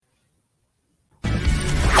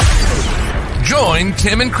Join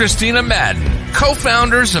Tim and Christina Madden,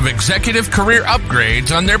 co-founders of Executive Career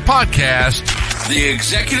Upgrades, on their podcast, the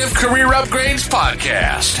Executive Career Upgrades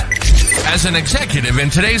Podcast. As an executive in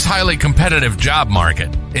today's highly competitive job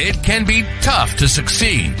market, it can be tough to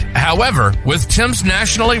succeed. However, with Tim's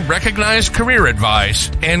nationally recognized career advice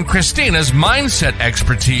and Christina's mindset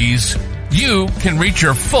expertise, you can reach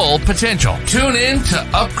your full potential. Tune in to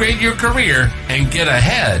upgrade your career and get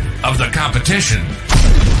ahead of the competition.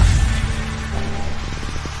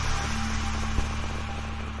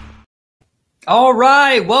 All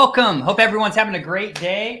right, welcome. Hope everyone's having a great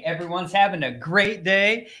day.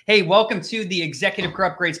 Hey, welcome to the Executive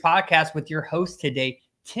Career Upgrades Podcast with your host today,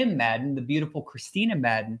 Tim Madden. The beautiful Christina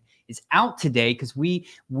Madden is out today because we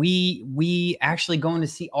actually going to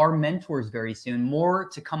see our mentors very soon. More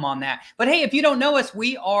to come on that. But hey, if you don't know us,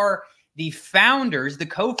 we are the co-founders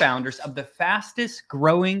of the fastest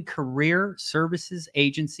growing career services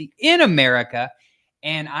agency in America.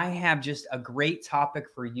 And I have just a great topic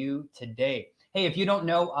for you today. Hey, if you don't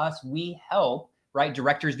know us, we help, right,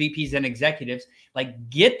 directors, VPs, and executives,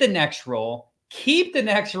 get the next role, keep the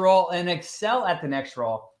next role, and excel at the next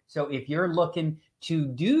role. So if you're looking to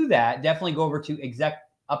do that, definitely go over to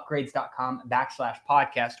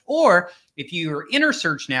execupgrades.com/podcast. Or if you're in our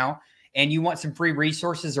search now and you want some free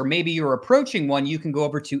resources, or maybe you're approaching one, you can go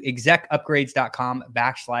over to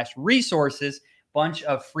execupgrades.com/resources. Bunch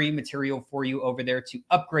of free material for you over there to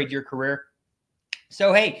upgrade your career.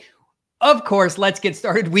 So, hey, of course, let's get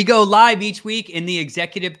started. We go live each week in the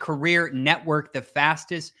Executive Career Network, the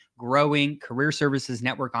fastest growing career services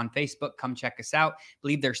network on Facebook. Come check us out. I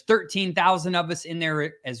believe there's 13,000 of us in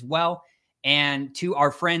there as well. And to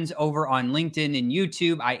our friends over on LinkedIn and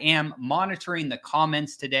YouTube, I am monitoring the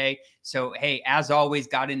comments today. So, hey, as always,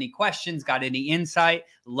 got any questions, got any insight?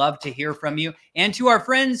 Love to hear from you. And to our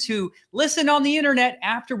friends who listen on the internet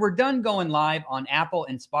after we're done going live on Apple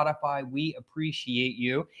and Spotify, we appreciate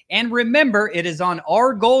you. And remember, it is on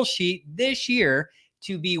our goal sheet this year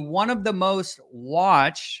to be one of the most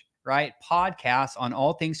watched, right, podcasts on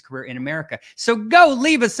all things career in America. So go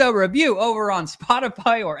leave us a review over on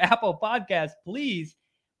Spotify or Apple Podcasts, please.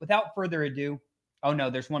 Without further ado, oh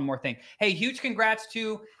no, there's one more thing. Hey, huge congrats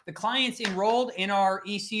to the clients enrolled in our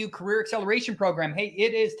ECU Career Acceleration Program. Hey,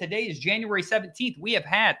 today is January 17th. We have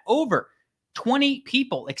had over 20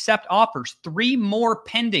 people accept offers, 3 more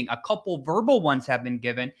pending. A couple verbal ones have been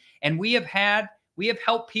given, and we have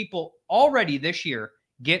helped people already this year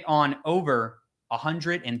get on over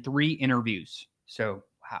 103 interviews. So,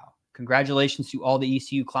 wow. Congratulations to all the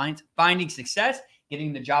ECU clients finding success,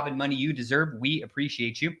 getting the job and money you deserve. We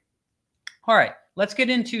appreciate you. All right, let's get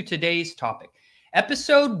into today's topic.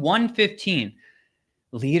 Episode 115,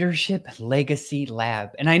 Leadership Legacy Lab.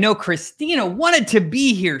 And I know Christina wanted to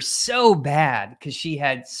be here so bad because she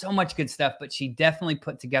had so much good stuff, but she definitely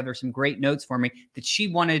put together some great notes for me that she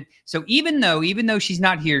wanted. So even though she's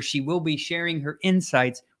not here, she will be sharing her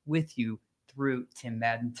insights with you through Tim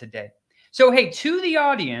Madden today. So, hey, to the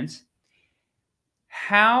audience,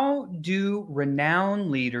 how do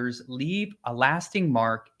renowned leaders leave a lasting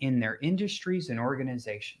mark in their industries and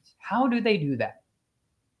organizations? How do they do that?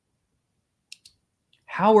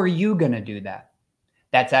 How are you going to do that?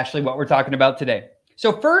 That's actually what we're talking about today.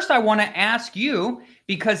 So first, I want to ask you,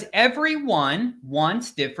 because everyone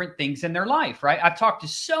wants different things in their life, right? I've talked to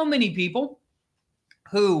so many people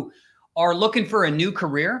who are looking for a new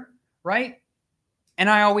career, right? And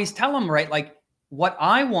I always tell them, right, what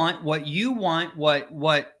I want, what you want, what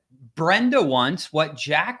Brenda wants, what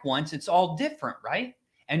Jack wants, it's all different, right?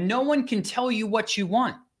 And no one can tell you what you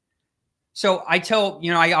want. So I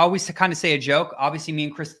always kind of say a joke. Obviously, me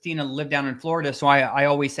and Christina live down in Florida. So I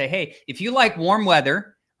always say, hey, if you like warm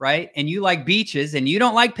weather, right, and you like beaches and you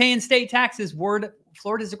don't like paying state taxes,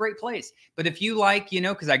 Florida's a great place. But if you like,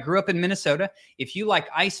 because I grew up in Minnesota, if you like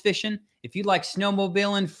ice fishing, if you like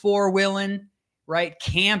snowmobiling, four-wheeling, right,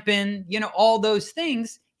 camping, all those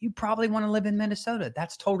things, you probably want to live in Minnesota.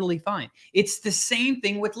 That's totally fine. It's the same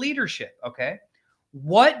thing with leadership, okay?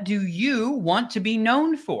 What do you want to be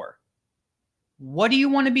known for? What do you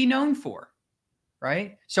want to be known for,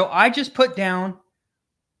 right? So I just put down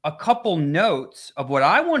a couple notes of what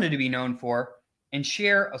I wanted to be known for and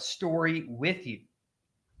share a story with you.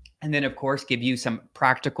 And then, of course, give you some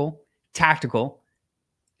practical, tactical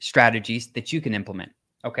strategies that you can implement,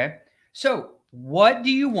 okay? So what do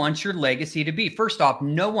you want your legacy to be? First off,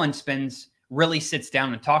 no one really sits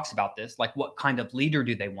down and talks about this, like what kind of leader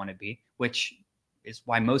do they want to be, which is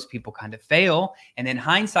why most people kind of fail. And in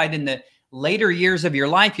hindsight, in the later years of your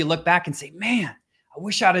life, you look back and say, man, I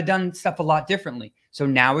wish I'd have done stuff a lot differently. So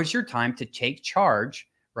now is your time to take charge,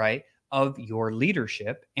 right, of your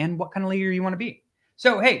leadership and what kind of leader you want to be.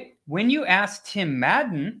 So, hey, when you ask Tim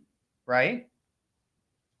Madden, right?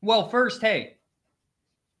 Well, first, hey,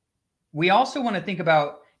 we also want to think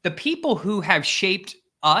about the people who have shaped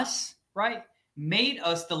us, right? Made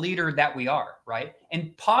us the leader that we are, right?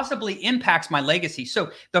 And possibly impacts my legacy.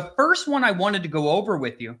 So the first one I wanted to go over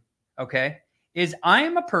with you, okay, is I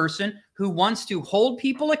am a person who wants to hold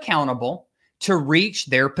people accountable to reach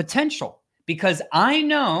their potential, because I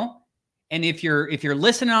know, and if you're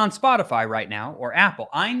listening on Spotify right now or Apple,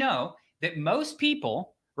 I know that most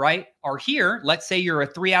people, right, are here. Let's say you're a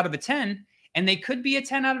 3 out of a 10, and they could be a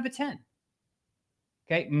 10 out of a 10.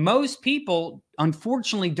 Okay. Most people,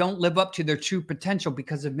 unfortunately, don't live up to their true potential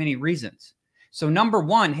because of many reasons. So number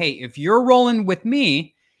one, hey, if you're rolling with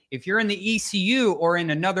me, if you're in the ECU or in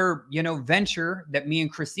another, venture that me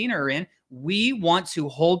and Christina are in, we want to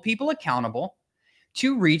hold people accountable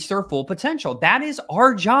to reach their full potential. That is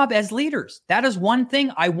our job as leaders. That is one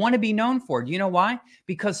thing I want to be known for. Do you know why?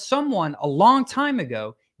 Because someone a long time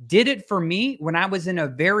ago did it for me when I was in a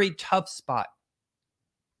very tough spot.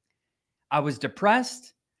 I was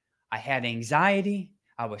depressed. I had anxiety.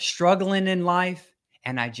 I was struggling in life,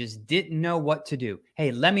 and I just didn't know what to do.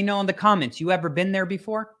 Hey, let me know in the comments. You ever been there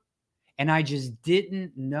before? And I just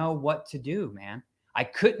didn't know what to do, man. I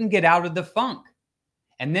couldn't get out of the funk.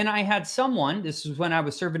 And then I had someone, this was when I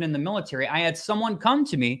was serving in the military, I had someone come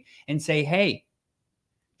to me and say, hey,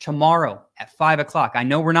 tomorrow at 5:00, I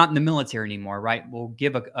know we're not in the military anymore, right? We'll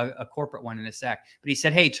give a corporate one in a sec. But he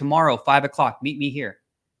said, hey, tomorrow, 5:00, meet me here.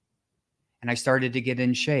 And I started to get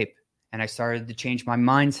in shape, and I started to change my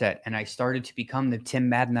mindset, and I started to become the Tim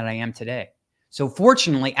Madden that I am today. So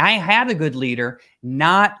fortunately, I had a good leader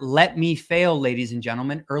not let me fail, ladies and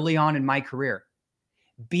gentlemen, early on in my career.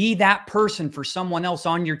 Be that person for someone else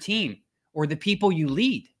on your team or the people you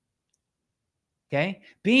lead. Okay.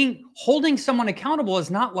 Holding someone accountable is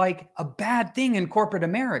not like a bad thing in corporate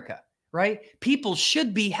America, right? People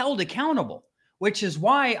should be held accountable, which is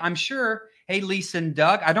why I'm sure, hey, Lisa and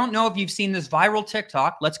Doug, I don't know if you've seen this viral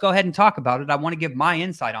TikTok. Let's go ahead and talk about it. I want to give my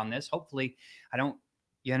insight on this. Hopefully I don't,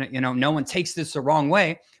 no one takes this the wrong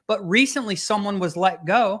way, but recently someone was let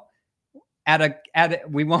go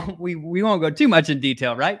we won't go too much in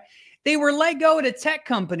detail, right? They were let go at a tech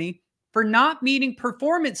company for not meeting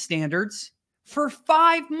performance standards for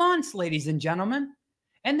 5 months, ladies and gentlemen.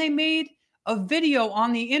 And they made a video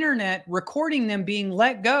on the internet recording them being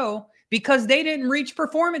let go because they didn't reach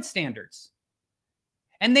performance standards.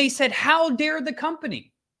 And they said, how dare the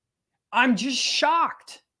company? I'm just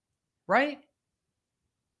shocked, right?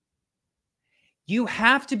 You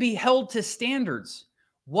have to be held to standards.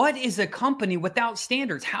 What is a company without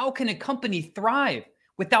standards? How can a company thrive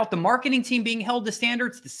without the marketing team being held to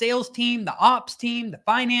standards, the sales team, the ops team, the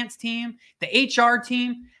finance team, the HR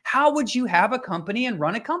team? How would you have a company and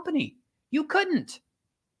run a company? You couldn't.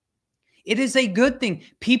 It is a good thing.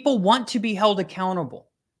 People want to be held accountable.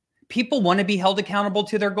 People want to be held accountable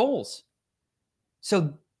to their goals.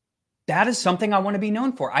 So that is something I want to be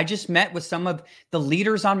known for. I just met with some of the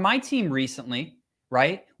leaders on my team recently,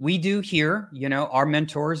 right? We do here, our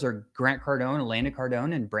mentors are Grant Cardone, Elena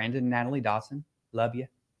Cardone, and Brandon and Natalie Dawson. Love you,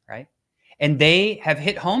 right? And they have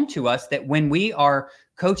hit home to us that when we are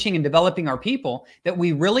coaching and developing our people, that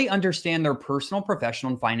we really understand their personal,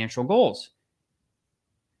 professional, and financial goals.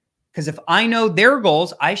 Because if I know their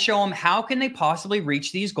goals, I show them how can they possibly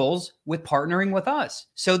reach these goals with partnering with us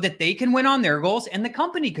so that they can win on their goals and the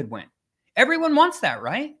company could win. Everyone wants that,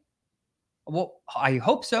 right? Well, I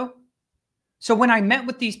hope so. So when I met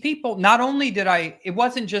with these people, not only it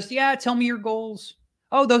wasn't just, tell me your goals.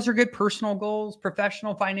 Oh, those are good personal goals,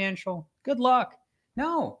 professional, financial. Good luck.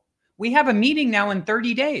 No, we have a meeting now in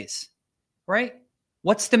 30 days, right?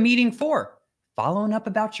 What's the meeting for? Following up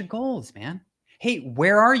about your goals, man. Hey,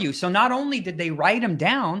 where are you? So not only did they write them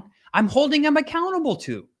down, I'm holding them accountable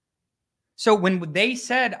to. So when they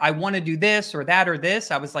said, I want to do this or that or this,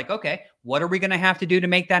 I was like, okay, what are we going to have to do to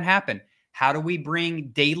make that happen? How do we bring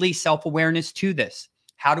daily self-awareness to this?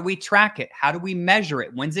 How do we track it? How do we measure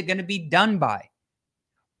it? When's it going to be done by?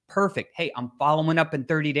 Perfect. Hey, I'm following up in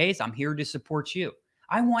 30 days. I'm here to support you.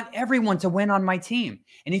 I want everyone to win on my team.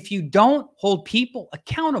 And if you don't hold people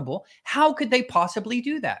accountable, how could they possibly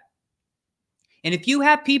do that? And if you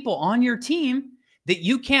have people on your team that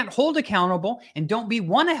you can't hold accountable and don't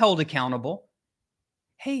want to held accountable,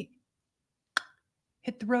 hey,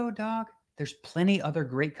 hit the road, dog. There's plenty other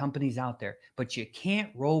great companies out there, but you can't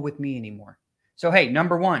roll with me anymore. So, hey,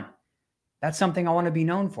 number one, That's something I want to be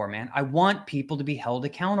known for, man. I want people to be held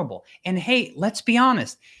accountable. And hey, let's be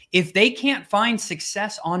honest. If they can't find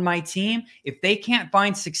success on my team, if they can't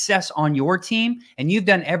find success on your team, and you've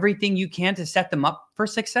done everything you can to set them up for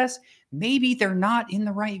success, maybe they're not in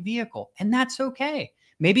the right vehicle. And that's okay.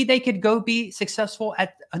 Maybe they could go be successful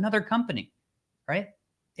at another company, right?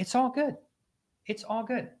 It's all good. It's all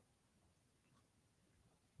good.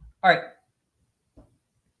 All right.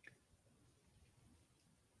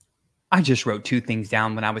 I just wrote 2 things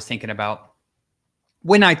down when I was thinking about,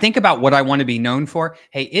 when I think about what I want to be known for,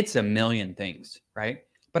 hey, it's a million things, right?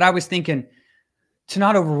 But I was thinking, to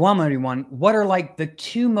not overwhelm anyone, what are like the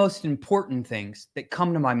 2 most important things that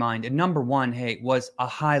come to my mind? And number 1, hey, was a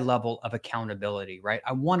high level of accountability, right?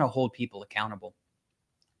 I want to hold people accountable.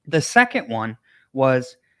 The second one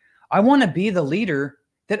was, I want to be the leader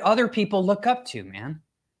that other people look up to, man.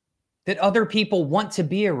 That other people want to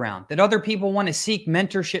be around, that other people want to seek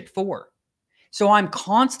mentorship for. So I'm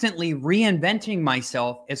constantly reinventing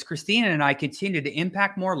myself as Christina and I continue to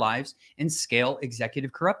impact more lives and scale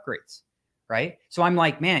executive career upgrades, right? So I'm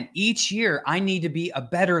like, man, each year I need to be a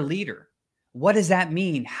better leader. What does that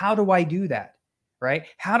mean? How do I do that, right?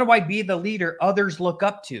 How do I be the leader others look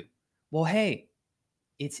up to? Well, hey,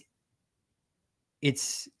 it's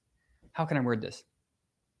how can I word this?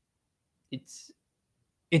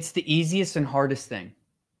 It's the easiest and hardest thing.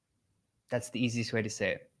 That's the easiest way to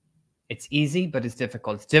say it. It's easy, but it's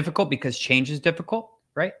difficult. It's difficult because change is difficult,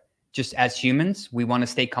 right? Just as humans, we want to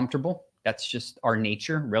stay comfortable. That's just our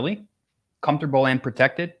nature, really. Comfortable and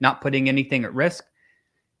protected, not putting anything at risk,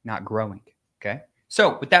 not growing, okay?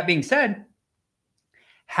 So with that being said,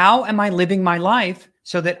 how am I living my life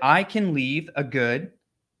so that I can leave a good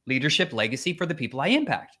leadership legacy for the people I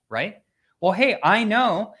impact, right? Well, hey, I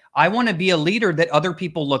know I want to be a leader that other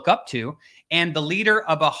people look up to, and the leader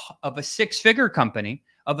of a 6-figure company,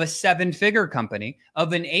 of a 7-figure company,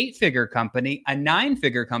 of an 8-figure company, a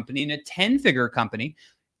 9-figure company, and a 10-figure company.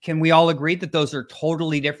 Can we all agree that those are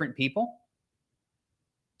totally different people?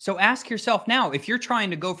 So ask yourself now, if you're trying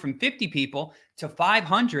to go from 50 people to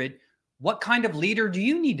 500, what kind of leader do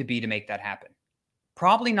you need to be to make that happen?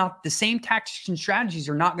 Probably not. The same tactics and strategies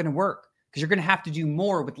are not going to work because you're going to have to do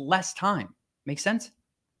more with less time. Make sense?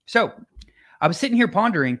 So I was sitting here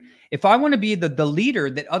pondering, if I want to be the leader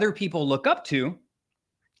that other people look up to,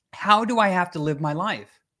 how do I have to live my life?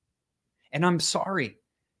 And I'm sorry,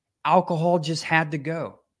 alcohol just had to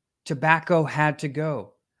go. Tobacco had to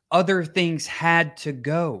go. Other things had to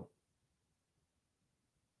go.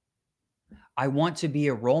 I want to be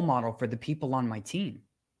a role model for the people on my team,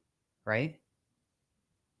 right?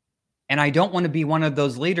 And I don't want to be one of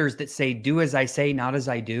those leaders that say, do as I say, not as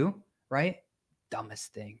I do, right?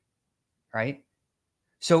 Dumbest thing, right?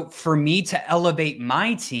 So for me to elevate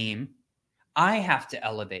my team, I have to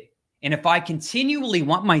elevate. And if I continually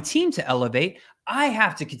want my team to elevate, I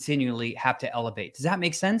have to continually have to elevate. Does that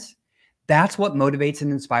make sense? That's what motivates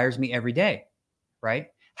and inspires me every day, right?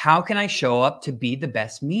 How can I show up to be the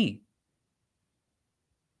best me?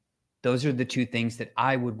 Those are the 2 things that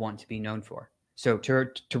I would want to be known for. So to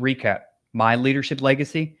recap, my leadership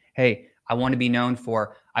legacy, hey, I want to be known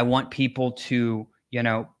for, I want people to,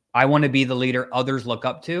 I want to be the leader others look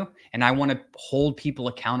up to, and I want to hold people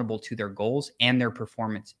accountable to their goals and their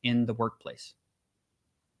performance in the workplace.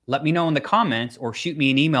 Let me know in the comments or shoot me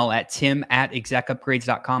an email at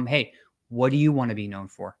tim@execupgrades.com. Hey, what do you want to be known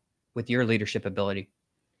for with your leadership ability?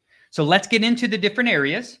 So let's get into the different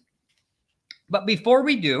areas. But before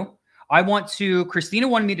we do, Christina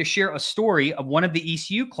wanted me to share a story of one of the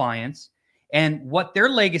ECU clients and what their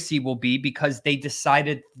legacy will be because they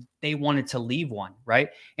decided they wanted to leave one, right?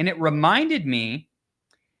 And it reminded me,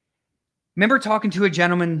 remember talking to a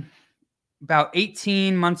gentleman about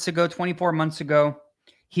 18 months ago, 24 months ago.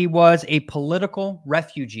 He was a political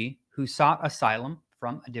refugee who sought asylum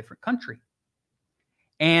from a different country.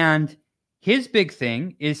 And his big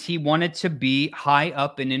thing is he wanted to be high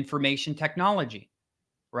up in information technology,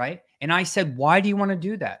 right? And I said, why do you want to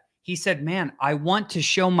do that? He said, man, I want to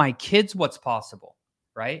show my kids what's possible,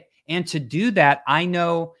 right? And to do that, I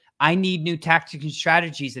know I need new tactics and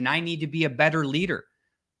strategies, and I need to be a better leader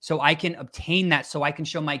so I can obtain that, so I can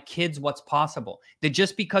show my kids what's possible. That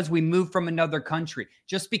just because we move from another country,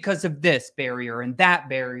 just because of this barrier and that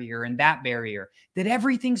barrier and that barrier, that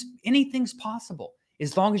anything's possible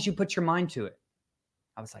as long as you put your mind to it.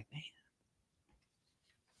 I was like, man,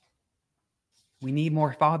 we need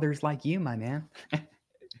more fathers like you, my man.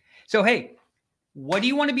 So, hey, what do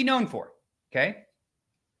you want to be known for? Okay.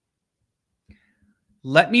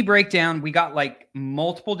 Let me break down. We got like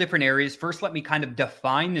multiple different areas. First, let me kind of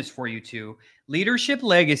define this for you too. Leadership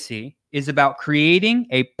legacy is about creating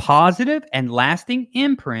a positive and lasting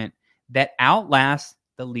imprint that outlasts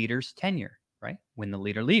the leader's tenure, right? When the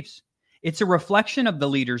leader leaves. It's a reflection of the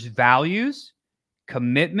leader's values,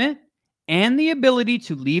 commitment, and the ability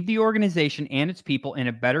to leave the organization and its people in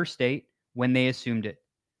a better state when they assumed it.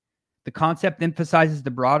 The concept emphasizes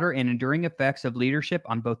the broader and enduring effects of leadership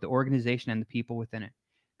on both the organization and the people within it.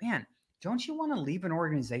 Man, don't you want to leave an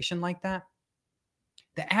organization like that?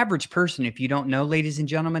 The average person, if you don't know, ladies and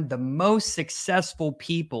gentlemen, the most successful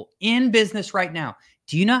people in business right now,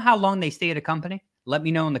 do you know how long they stay at a company? Let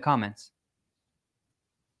me know in the comments.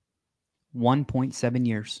 1.7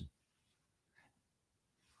 years.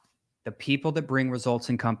 The people that bring results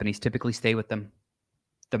in companies typically stay with them.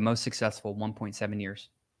 The most successful, 1.7 years.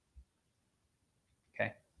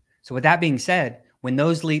 Okay. So with that being said, when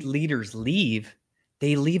those leaders leave,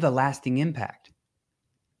 they leave a lasting impact.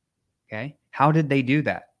 Okay. How did they do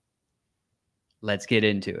that? Let's get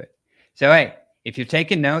into it. So, hey, if you're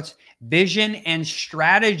taking notes, vision and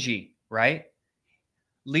strategy, right?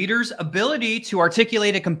 Leaders' ability to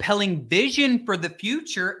articulate a compelling vision for the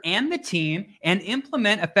future and the team and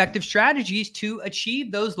implement effective strategies to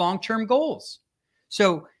achieve those long-term goals.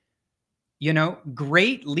 So,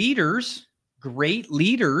 great leaders,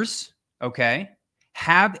 okay,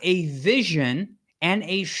 have a vision and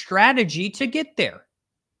a strategy to get there.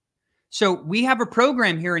 So we have a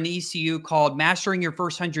program here in ECU called Mastering Your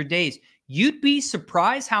First 100 Days. You'd be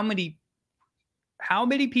surprised how many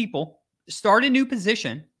people start a new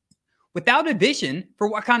position without a vision for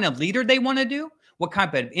what kind of leader they want to do, what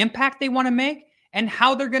kind of impact they want to make, and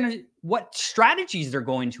what strategies they're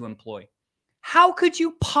going to employ. How could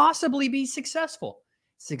you possibly be successful?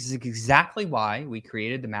 It's exactly why we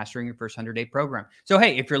created the Mastering Your First 100 Day program. So,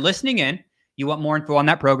 hey, if you're listening in, you want more info on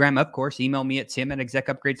that program, of course, email me at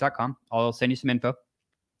tim@execupgrades.com. I'll send you some info.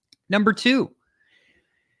 Number 2,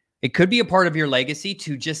 it could be a part of your legacy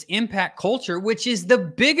to just impact culture, which is the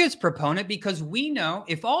biggest proponent, because we know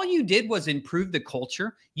if all you did was improve the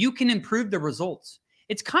culture, you can improve the results.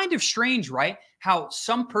 It's kind of strange, right? How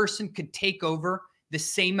some person could take over the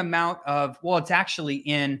same amount of, it's actually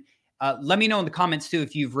in, let me know in the comments too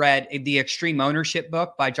if you've read the Extreme Ownership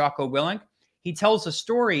book by Jocko Willink. He tells a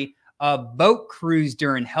story of boat crews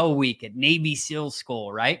during Hell Week at Navy SEAL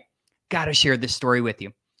School, right? Got to share this story with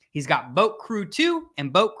you. He's got Boat Crew 2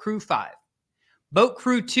 and Boat Crew 5. Boat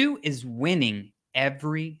Crew 2 is winning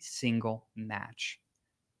every single match.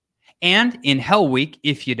 And in Hell Week,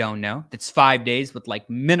 if you don't know, that's 5 days with like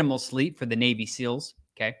minimal sleep for the Navy SEALs,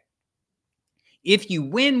 okay? If you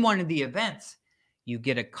win one of the events, you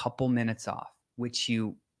get a couple minutes off, which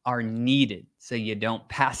you are needed so you don't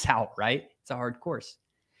pass out, right? It's a hard course.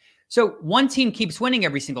 So one team keeps winning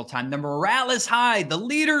every single time. The morale is high. The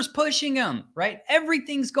leader's pushing them, right?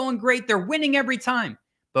 Everything's going great. They're winning every time.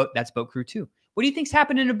 But that's Boat Crew 2. What do you think's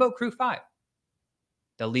happening in Boat Crew 5?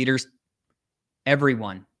 The leaders,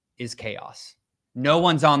 everyone is chaos. No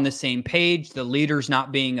one's on the same page. The leader's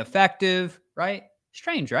not being effective, right?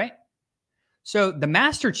 Strange, right? So the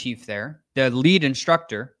master chief there, the lead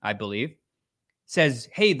instructor, I believe, says,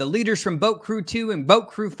 hey, the leaders from Boat Crew 2 and Boat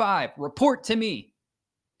Crew 5, report to me.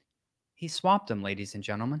 He swapped them, ladies and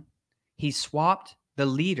gentlemen. He swapped the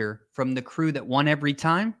leader from the crew that won every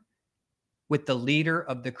time with the leader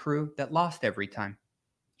of the crew that lost every time.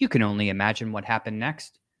 You can only imagine what happened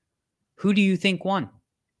next. Who do you think won?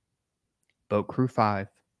 Boat Crew 5.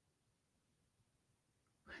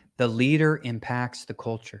 The leader impacts the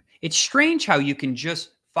culture. It's strange how you can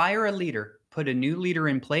just fire a leader, put a new leader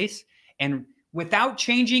in place, and without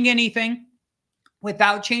changing anything,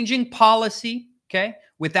 without changing policy, okay,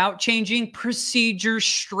 without changing procedures,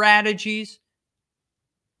 strategies,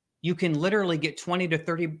 you can literally get 20 to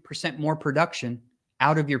 30% more production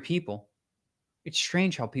out of your people. It's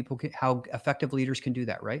strange how how effective leaders can do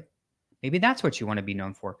that, right? Maybe that's what you want to be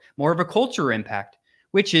known for. More of a culture impact,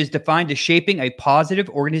 which is defined as shaping a positive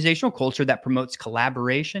organizational culture that promotes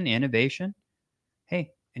collaboration, innovation,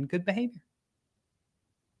 and good behavior.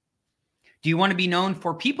 Do you want to be known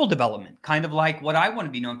for people development? Kind of like what I want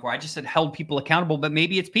to be known for. I just said held people accountable, but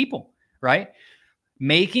maybe it's people, right?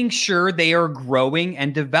 Making sure they are growing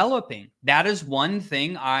and developing. That is one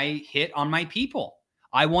thing I hit on my people.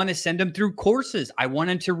 I want to send them through courses. I want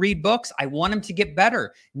them to read books. I want them to get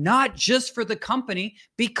better, not just for the company,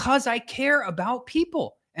 because I care about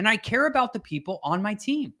people and I care about the people on my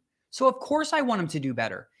team. So of course I want them to do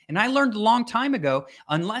better. And I learned a long time ago,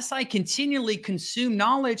 unless I continually consume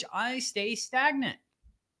knowledge, I stay stagnant.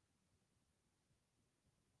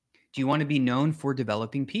 Do you want to be known for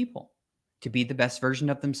developing people? to be the best version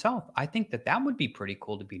of themselves. I think that would be pretty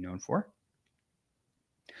cool to be known for.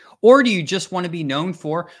 Or do you just want to be known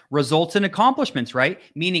for results and accomplishments, right?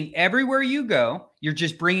 Meaning everywhere you go, you're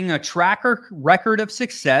just bringing a tracker record of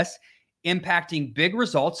success, impacting big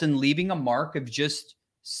results and leaving a mark of just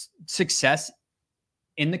success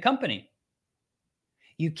in the company.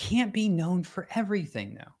 You can't be known for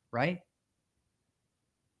everything though, right?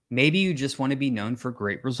 Maybe you just want to be known for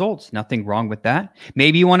great results. Nothing wrong with that.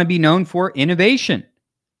 Maybe you want to be known for innovation,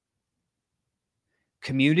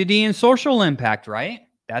 community and social impact, right?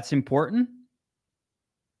 That's important.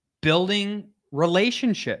 Building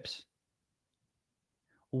relationships.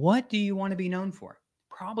 What do you want to be known for?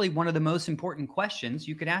 Probably one of the most important questions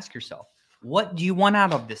you could ask yourself. What do you want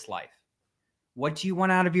out of this life? What do you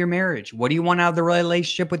want out of your marriage? What do you want out of the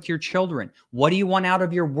relationship with your children? What do you want out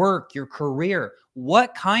of your work, your career?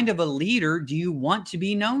 What kind of a leader do you want to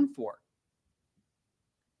be known for?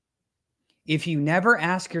 If you never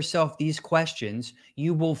ask yourself these questions,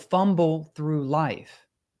 you will fumble through life.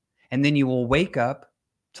 And then you will wake up,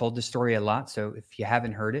 told the story a lot, so if you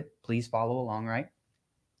haven't heard it, please follow along, right?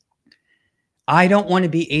 I don't want to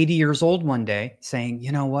be 80 years old one day saying,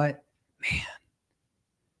 you know what,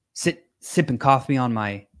 man, sipping coffee on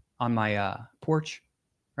my porch,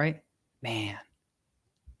 right? Man,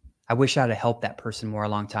 I wish I'd have helped that person more a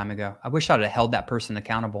long time ago. I wish I'd have held that person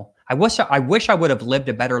accountable. I wish I would have lived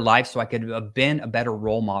a better life so I could have been a better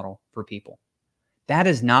role model for people. That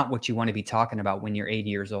is not what you want to be talking about when you're 80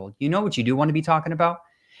 years old. You know what you do want to be talking about?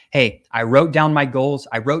 Hey, I wrote down my goals.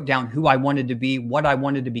 I wrote down who I wanted to be, what I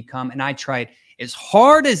wanted to become, and I tried as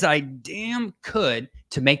hard as I damn could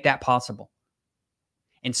to make that possible.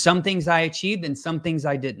 And some things I achieved and some things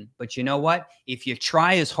I didn't. But you know what? If you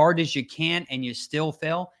try as hard as you can and you still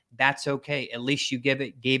fail, that's okay. At least you gave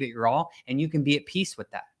it your all, and you can be at peace with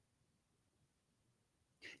that.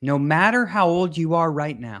 No matter how old you are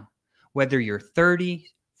right now, whether you're 30,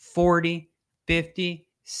 40, 50,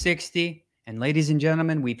 60, and ladies and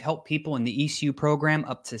gentlemen, we've helped people in the ECU program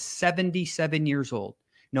up to 77 years old.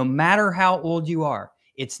 No matter how old you are,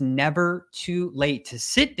 it's never too late to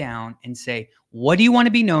sit down and say, what do you want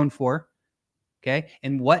to be known for? Okay.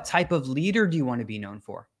 And what type of leader do you want to be known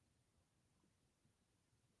for?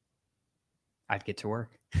 I'd get to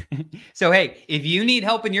work. So, hey, if you need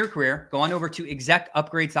help in your career, go on over to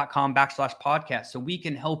execupgrades.com/podcast so we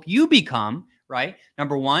can help you become, right?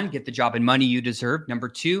 Number one, get the job and money you deserve. Number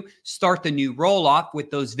two, start the new roll off with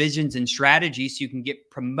those visions and strategies so you can get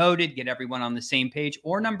promoted, get everyone on the same page.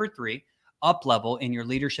 Or number three, up level in your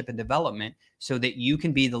leadership and development so that you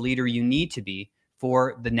can be the leader you need to be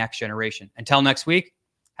for the next generation. Until next week,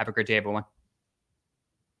 have a great day, everyone.